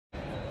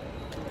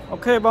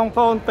Okay, bong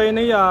phone pe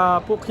ni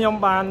puk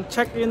khnyom ban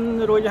check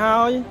in rồi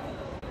hai.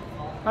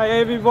 Hi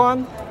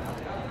everyone.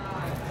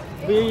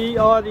 We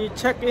already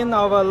check in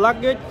our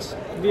luggage.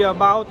 We are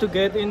about to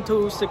get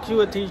into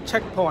security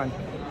checkpoint.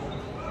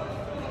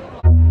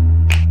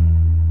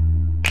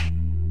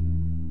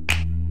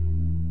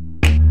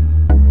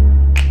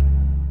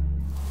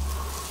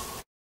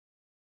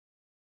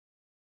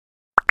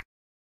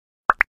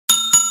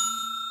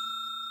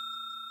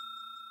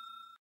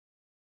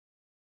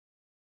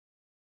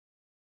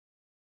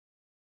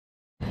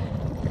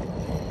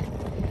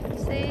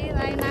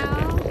 Right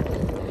now,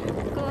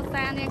 cô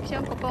ta nên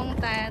trong cổ bông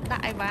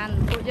tại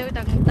bàn cô dâu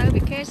tầng tới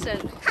vacation.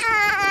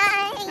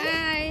 Hi!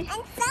 Hi!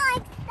 I'm so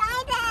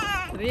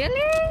excited!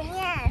 Really?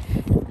 Yes.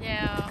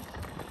 Yeah.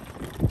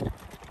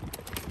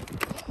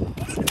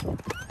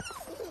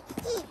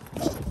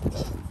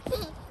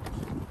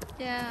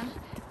 Yeah.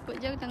 Cô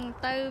dâu tầng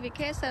tới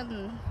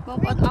vacation. Bông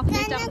bông ốc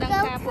đi trong đăng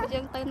ca cô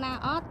dâu tới na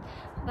ớt.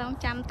 Bông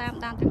chăm tam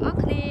đàn tiếng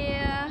ốc đi.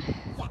 Yes.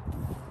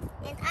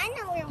 And I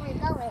know where we're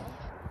going.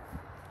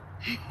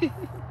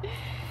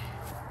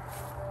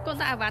 Cô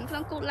ta bán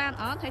con cụ lan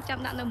ớt hay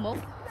chăm đạn được mốc.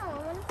 No, I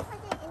want to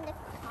put it in the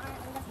car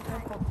in the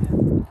front.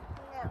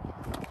 No.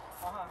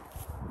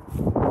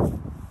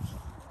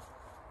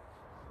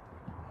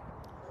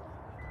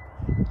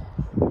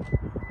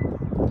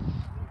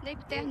 Đây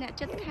tên nè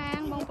chất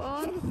khang bông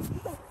bông.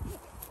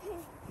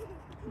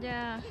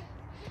 Yeah.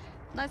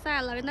 Tại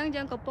sao lời nâng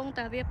dân của bông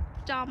ta viết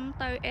trong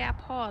tới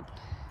airport.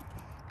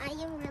 I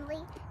am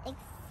really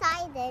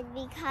excited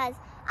because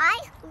I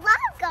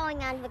love going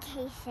on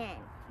vacation.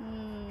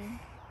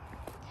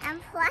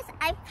 And plus,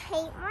 I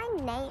paint my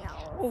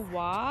nails. Oh,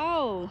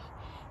 wow.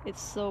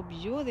 It's so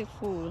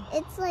beautiful.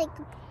 It's like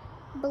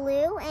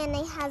blue and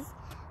it has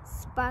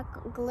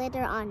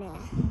glitter on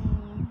it.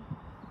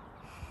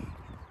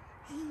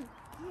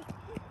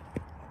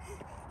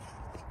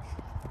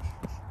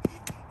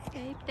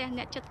 Cái tên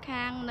nè chất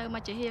khang nơi mà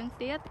chỉ hiên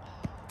tiết.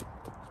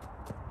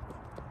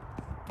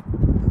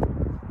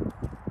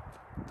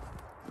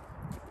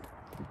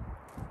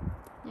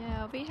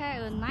 Yeah, we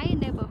have a nice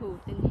neighborhood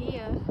in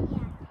here.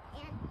 Yeah,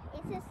 and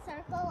it's a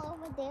circle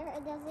over there.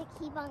 It doesn't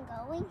keep on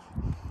going.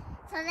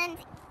 So then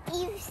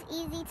it's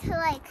easy to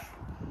like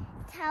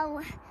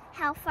tell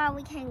how far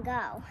we can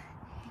go.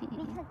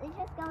 Because it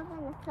just goes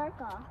in a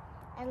circle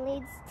and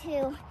leads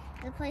to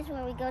the place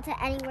where we go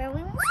to anywhere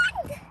we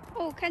want.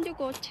 Oh, can you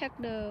go check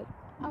the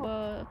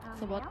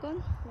spot? No? Okay.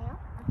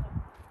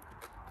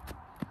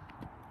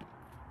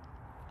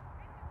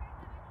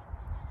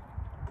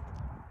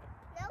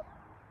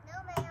 No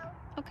mail.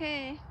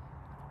 Okay.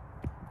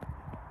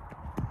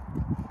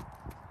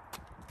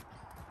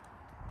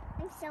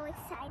 I'm so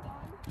excited.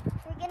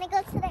 We're gonna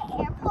go to the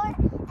airport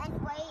and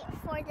wait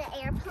for the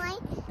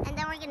airplane, and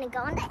then we're gonna go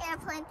on the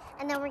airplane,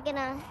 and then we're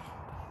gonna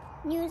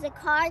use a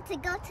car to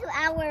go to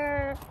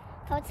our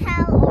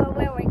hotel or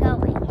where we're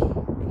going.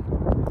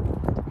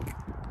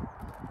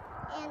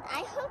 And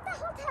I hope the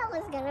hotel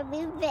is gonna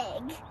be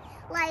big.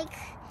 Like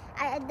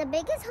the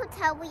biggest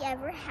hotel we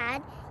ever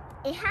had,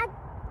 it had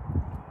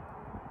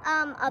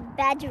a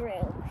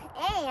bedroom,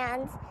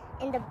 and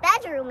in the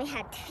bedroom it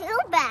had 2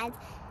 beds.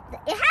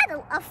 It had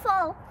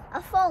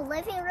a full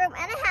living room,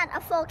 and it had a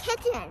full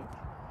kitchen.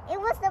 It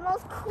was the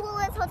most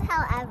coolest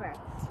hotel ever.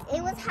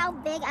 It was how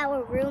big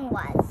our room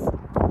was.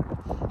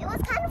 It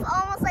was kind of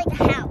almost like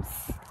a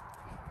house.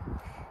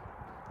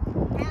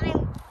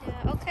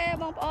 Okay,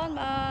 bông bông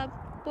mà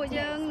ពួក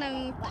យើងនឹង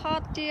ថ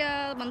តជា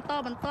បន្ត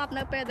បន្ទាប់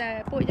នៅពេលដែល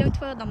ពួកយើង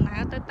ធ្វើដំណើ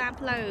រទៅតាម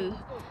ផ្លូវ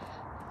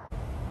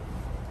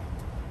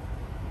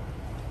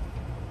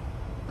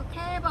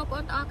Okay បងប្អូ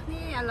នទាំងអស់គ្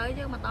នាឥឡូវ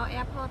យើងមកដល់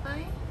airport ទៅ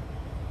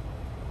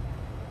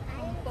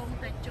កំពុង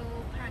តែចូល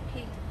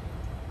parking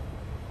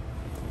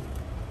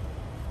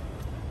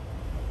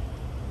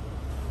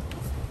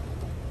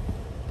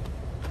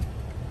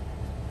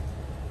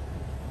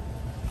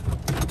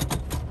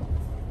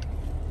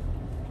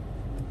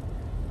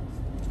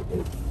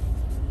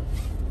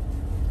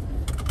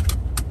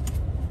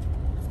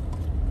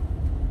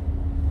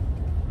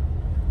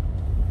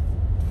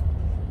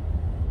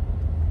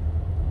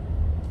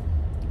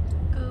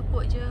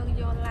ពួកយើង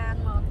យកឡាន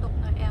មកទុក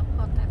នៅ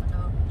airport តែម្ដ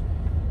ង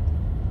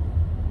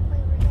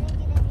Wait, we're gonna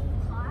get a new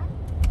car?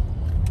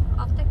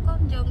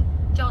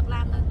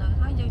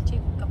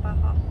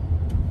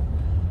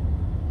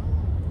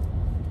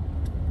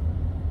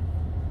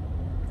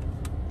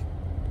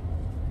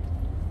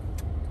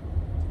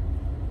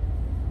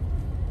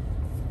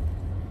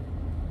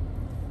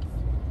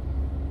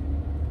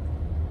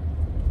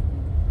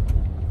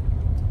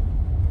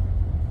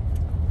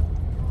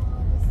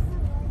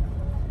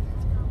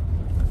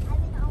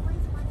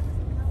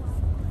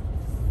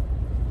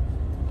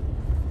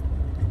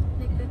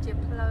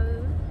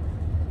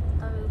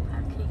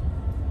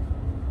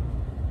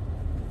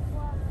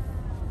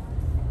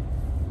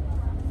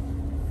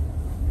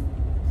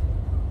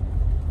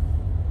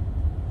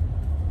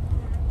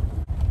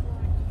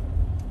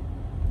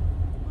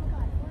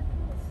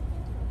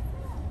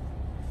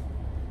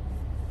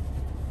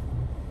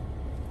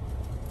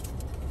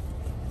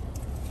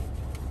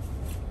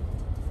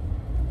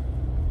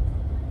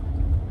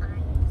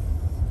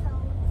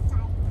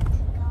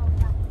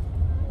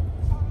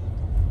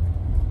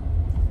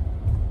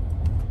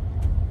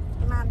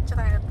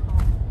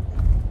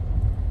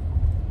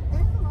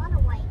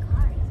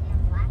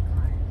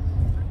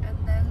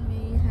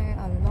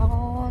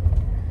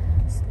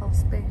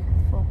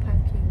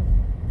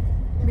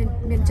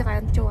 មានច្រើ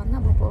នជាន់ណា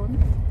បងប្អូន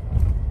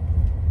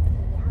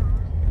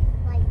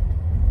Like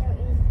there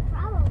is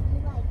probably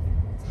like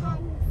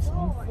 10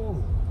 floors.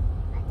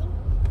 I think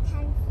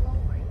 10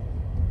 floors.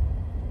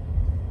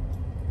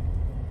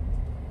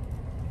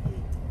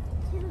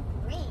 Too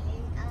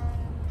green.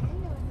 I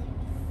know they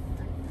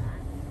like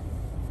that.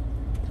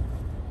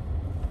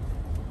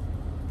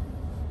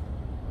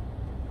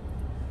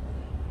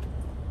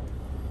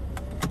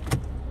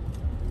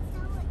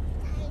 So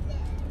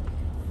excited.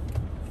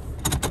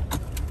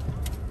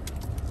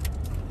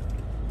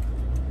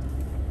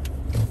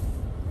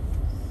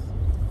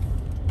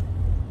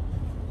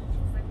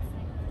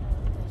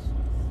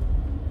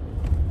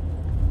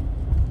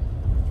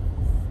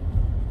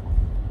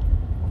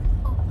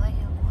 Oh, they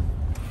have one.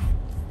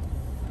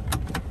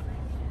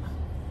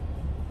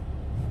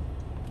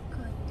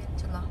 ឃើញមាន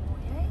ចន្លោះមួ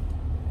យហើយ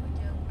ពួក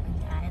យើងប្រ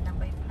ញាយដើម្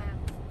បីផាក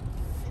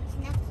It's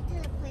next to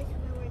the place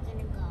where we're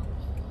gonna go.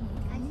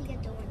 I see a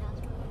door. That's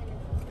where we're gonna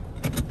go.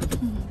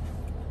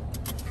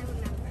 I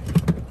remember.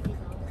 We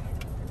go there.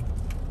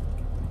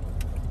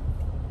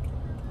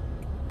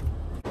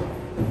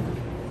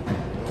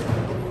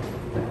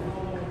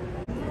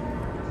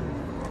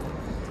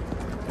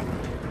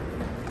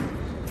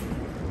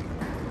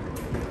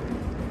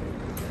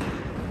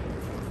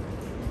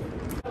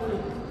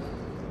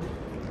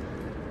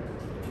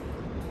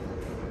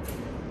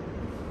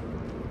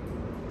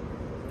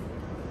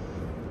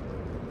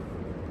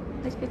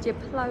 នេះគឺជា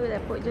ផ្លូវដែ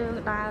លពួកយើង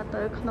ដើរ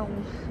ទៅក្នុង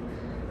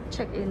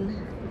check in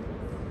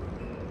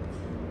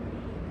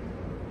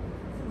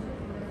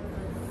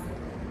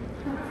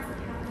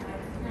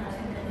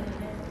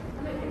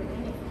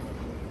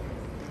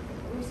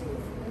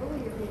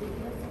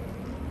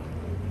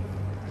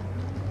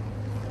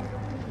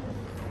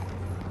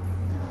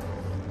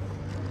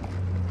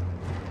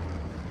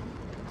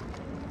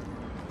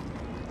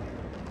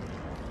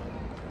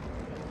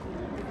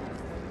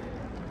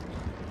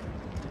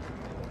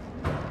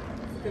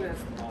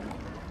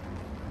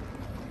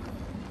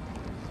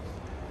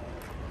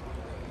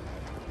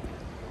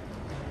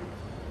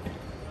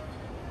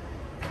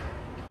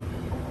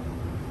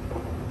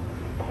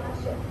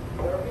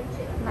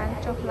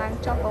ឡើង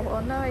ចុះបងប្អូ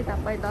នអើយដើ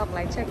ម្បីដល់កន្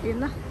លែង check in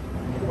ណា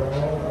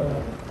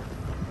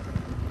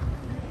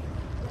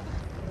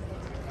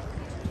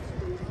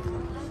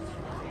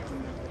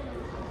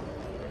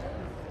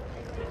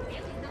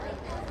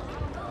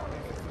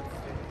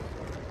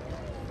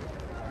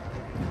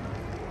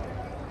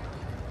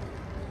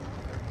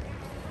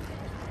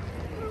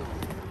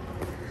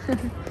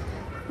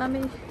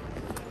Mommy.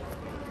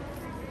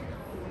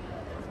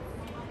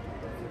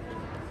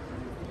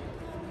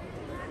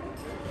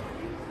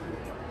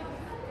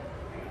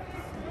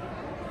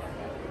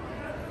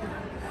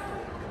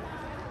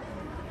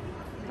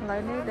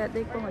 Lại đây để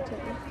đi con ở check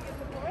in.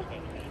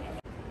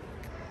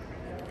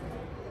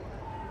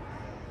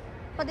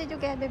 What did you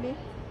get, baby?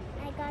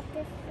 I got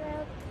this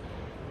little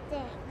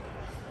thing.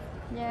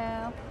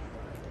 Yeah.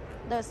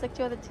 The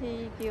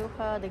security give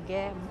her the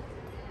game.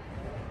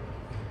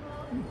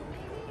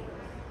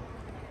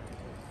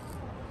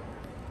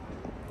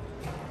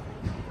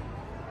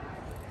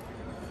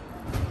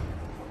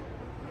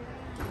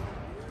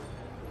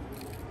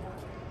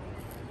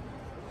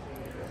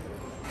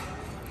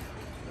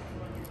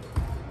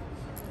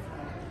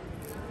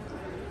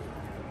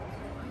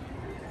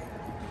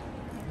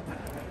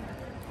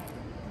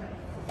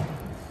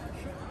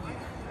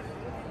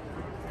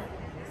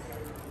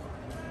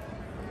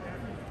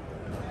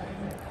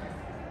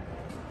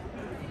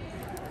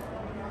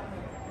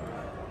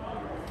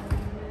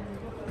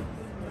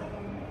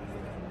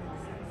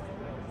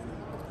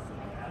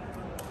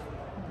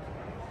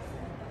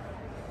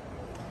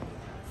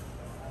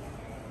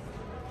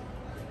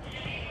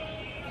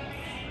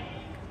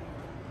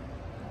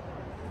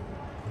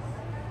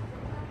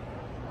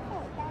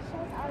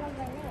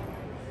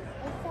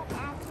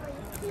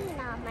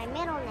 My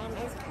middle name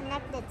is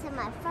connected to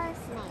my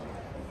first name.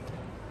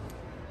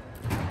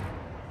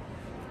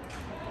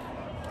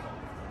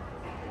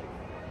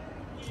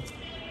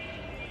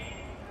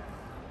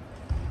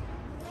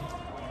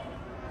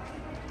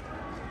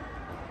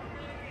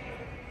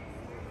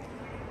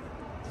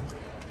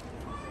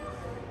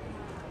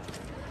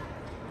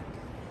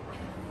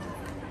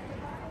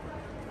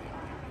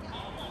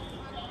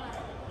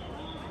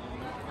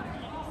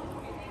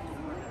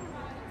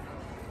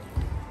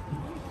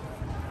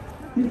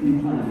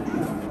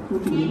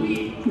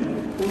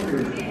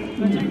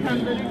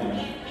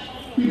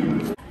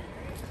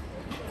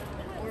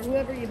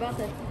 Whoever you bought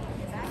it.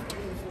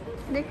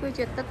 នេះគឺ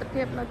ជាទស្សន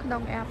ភាពនៅក្នុ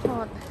ង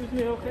airport.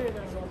 Okay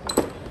then.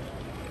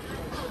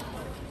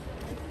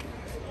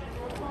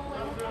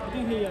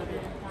 Here.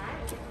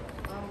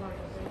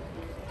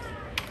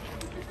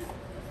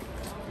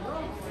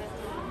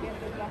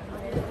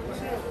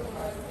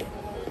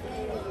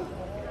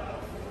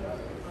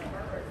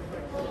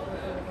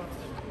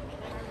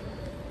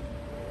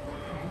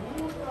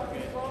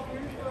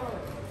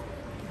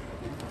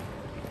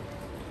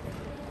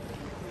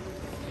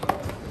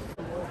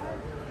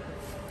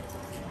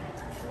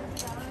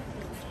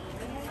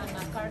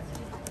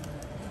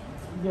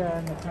 Yeah,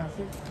 and the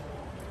classic.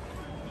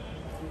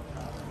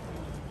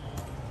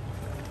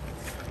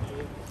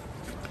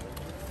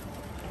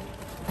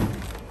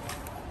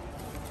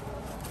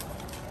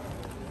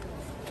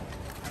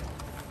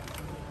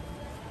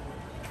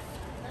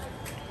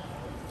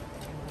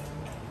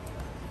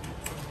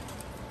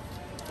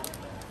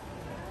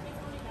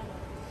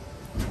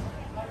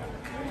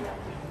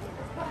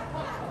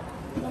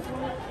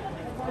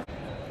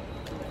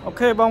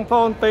 Okay, បងប្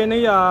អូនពេល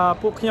នេះ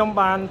ពួកខ្ញុំ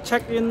បាន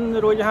check in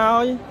រួចហើ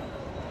យ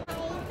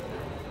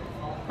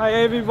Hi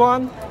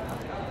everyone.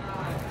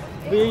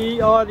 We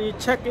already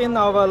checked in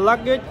our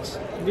luggage.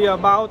 We are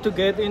about to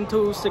get into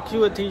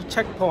security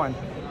checkpoint.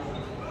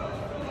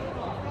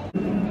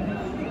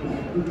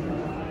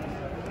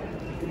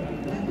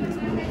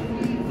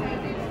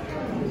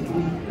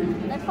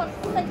 They put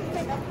 6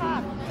 feet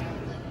apart.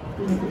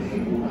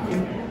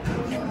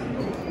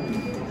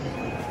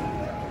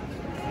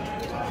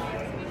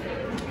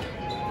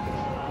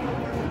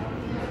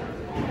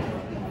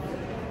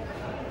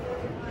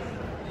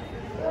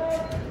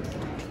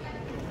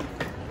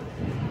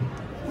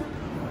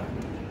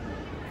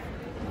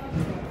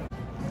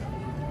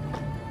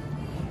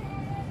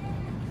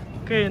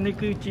 Okay, នេះ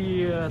គឺជា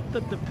ទិ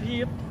ដ្ឋភា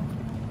ព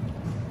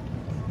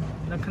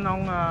នៅក្នុង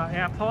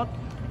airport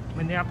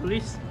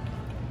Minneapolis.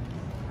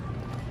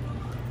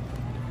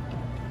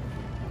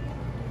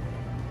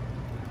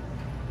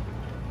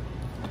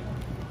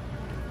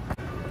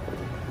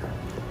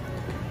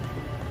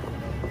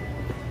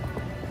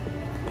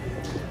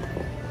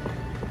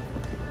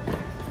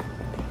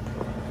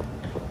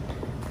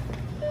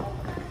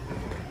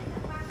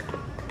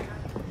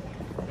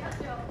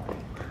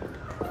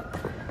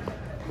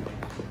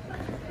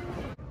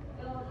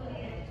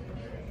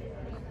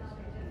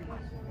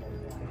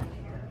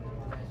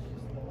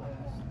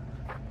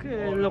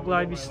 Okay, look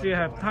like we still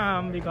have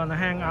time. We're gonna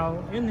hang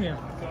out in here.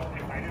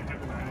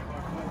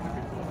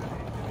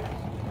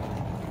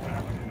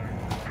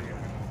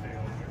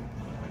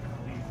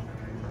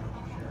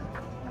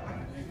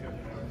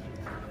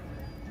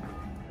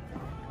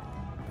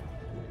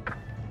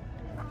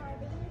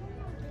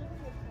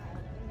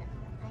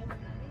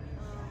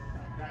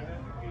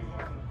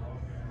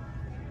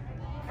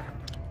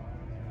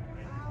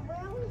 Where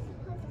are we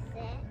supposed to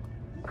sit?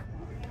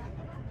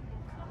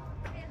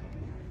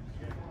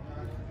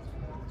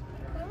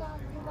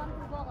 You want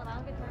to walk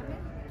around Vietnam?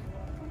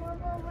 Well,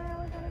 where are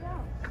we gonna go?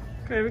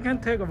 Okay, we can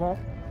take a walk. I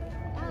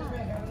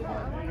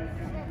want to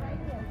sit right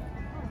here.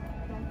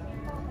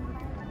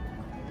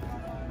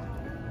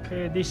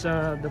 Okay, this is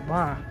the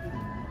bar.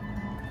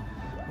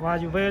 While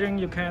you're waiting,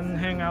 you can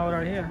hang out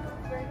right here.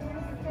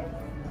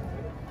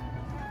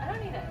 I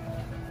don't need it.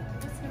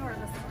 Just gonna order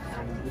this.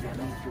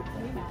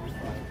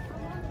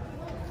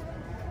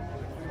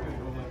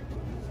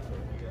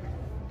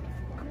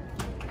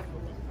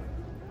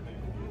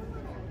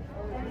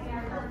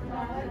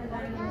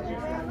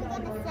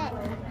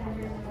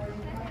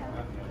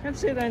 Can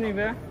sit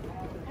anywhere.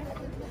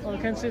 Or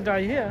can sit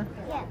right here.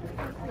 Yeah.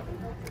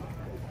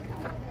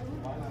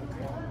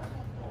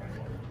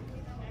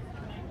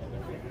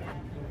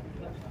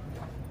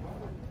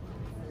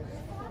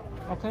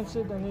 Or can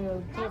sit on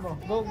the table.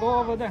 Go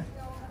over there.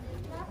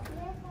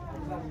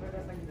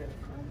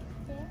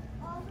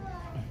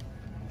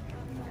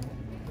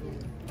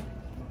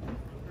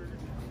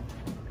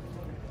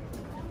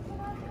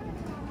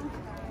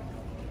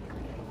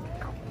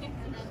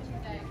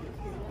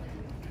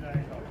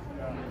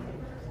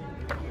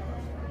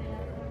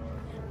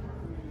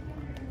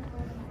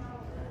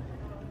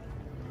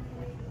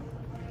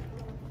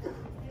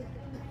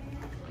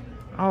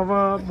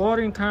 Our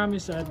boarding time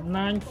is at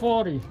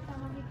 9:40.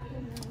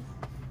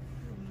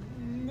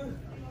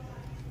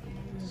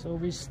 So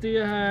we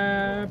still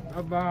have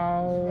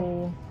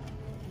about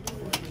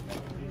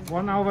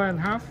 1 hour and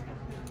a half.